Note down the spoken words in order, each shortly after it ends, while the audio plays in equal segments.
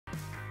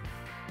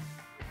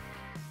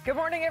Good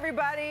morning,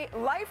 everybody.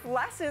 Life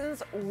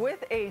Lessons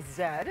with a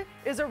Z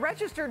is a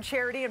registered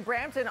charity in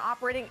Brampton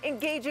operating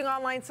engaging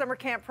online summer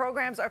camp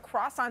programs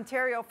across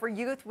Ontario for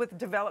youth with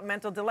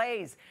developmental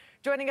delays.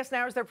 Joining us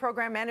now is their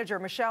program manager,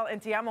 Michelle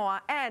Intiamoa,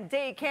 and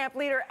day camp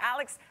leader,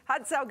 Alex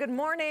Hudsell. Good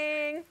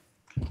morning.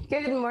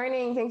 Good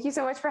morning. Thank you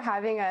so much for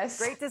having us.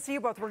 Great to see you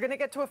both. We're going to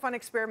get to a fun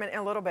experiment in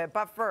a little bit,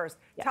 but first,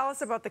 tell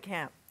us about the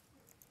camp.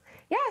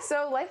 Yeah,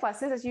 so Life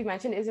Lessons, as you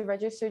mentioned, is a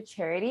registered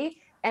charity.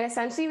 And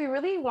essentially, we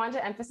really want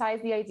to emphasize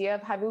the idea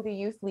of having the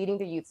youth leading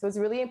the youth. So it's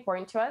really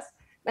important to us.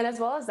 And as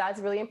well as that, it's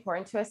really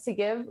important to us to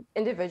give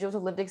individuals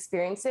with lived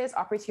experiences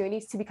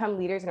opportunities to become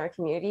leaders in our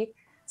community.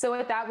 So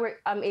with that, we're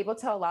able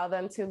to allow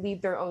them to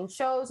lead their own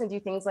shows and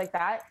do things like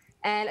that.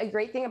 And a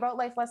great thing about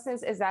Life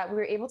Lessons is that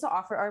we're able to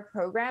offer our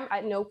program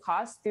at no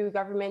cost through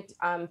government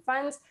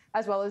funds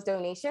as well as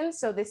donations.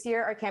 So this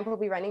year, our camp will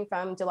be running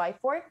from July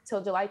 4th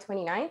till July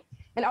 29th.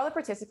 And all the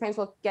participants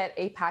will get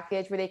a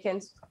package where they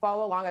can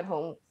follow along at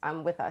home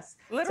with us.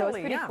 Literally, so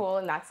it's pretty cool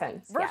in that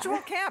sense. Virtual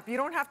camp. You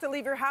don't have to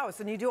leave your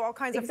house, and you do all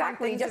kinds of fun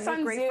things just and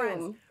meet on great Zoom.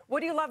 friends. What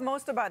do you love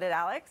most about it,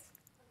 Alex?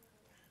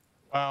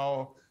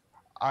 Well,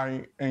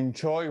 I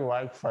enjoy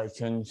Life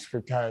Lessons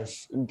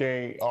because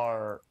they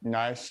are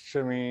nice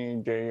to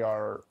me. They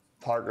are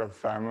part of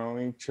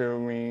family to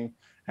me,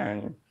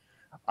 and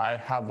I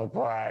have a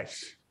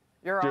blast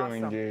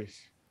doing this.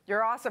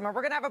 You're awesome, and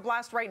we're going to have a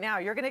blast right now.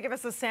 You're going to give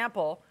us a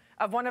sample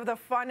of one of the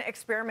fun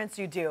experiments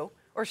you do,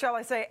 or shall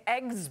I say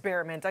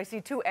experiment. I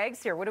see 2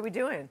 eggs here. What are we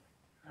doing?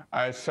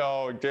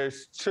 So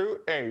there's 2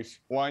 eggs.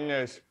 One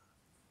is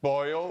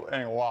boiled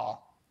and raw.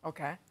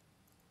 Okay.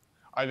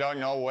 I don't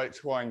know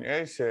which one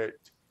is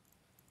it.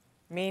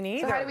 Me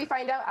neither. So how do we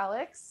find out,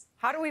 Alex?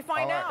 How do we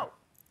find out?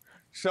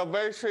 So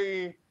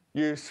basically,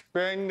 you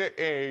spin the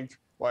egg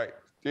like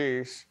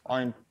this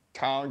on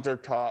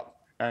countertop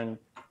and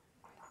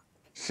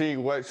see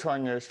which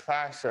one is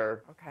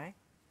faster. Okay.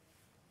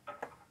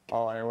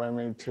 Oh, let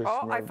me just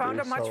I found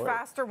a much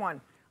faster one.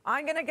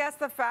 I'm going to guess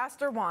the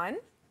faster one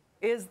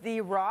is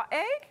the raw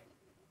egg?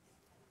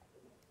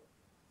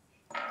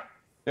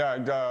 Yeah,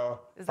 the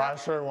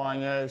faster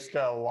one is the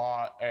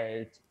raw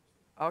egg.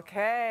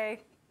 Okay.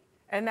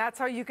 And that's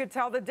how you could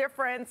tell the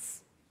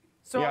difference.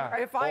 So yeah,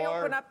 if I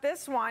open up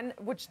this one,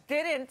 which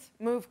didn't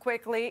move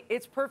quickly,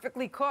 it's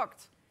perfectly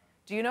cooked.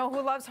 Do you know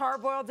who loves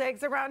hard-boiled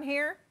eggs around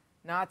here?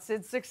 Not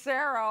Sid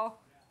Sixero.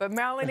 But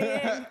Melanie,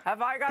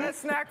 have I got a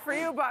snack for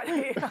you,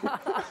 buddy?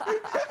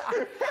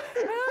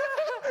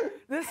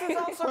 This is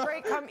also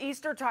great come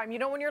Easter time. You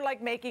know when you're like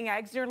making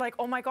eggs and you're like,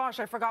 oh my gosh,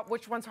 I forgot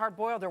which one's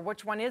hard-boiled or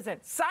which one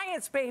isn't.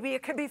 Science, baby,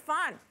 it can be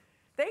fun.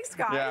 Thanks,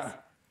 guys. Yeah.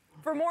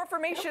 For more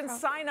information,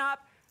 sign up.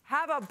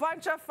 Have a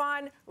bunch of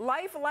fun.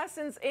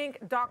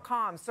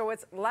 LifeLessonzinc.com. So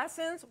it's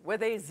lessons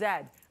with a Z.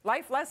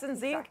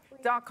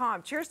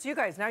 LifeLessonzinc.com. Cheers to you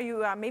guys. Now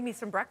you made me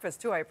some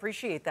breakfast, too. I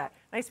appreciate that.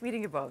 Nice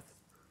meeting you both.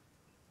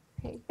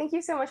 Thank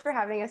you so much for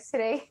having us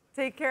today.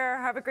 Take care.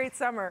 Have a great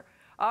summer.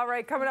 All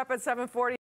right, coming up at 7:40.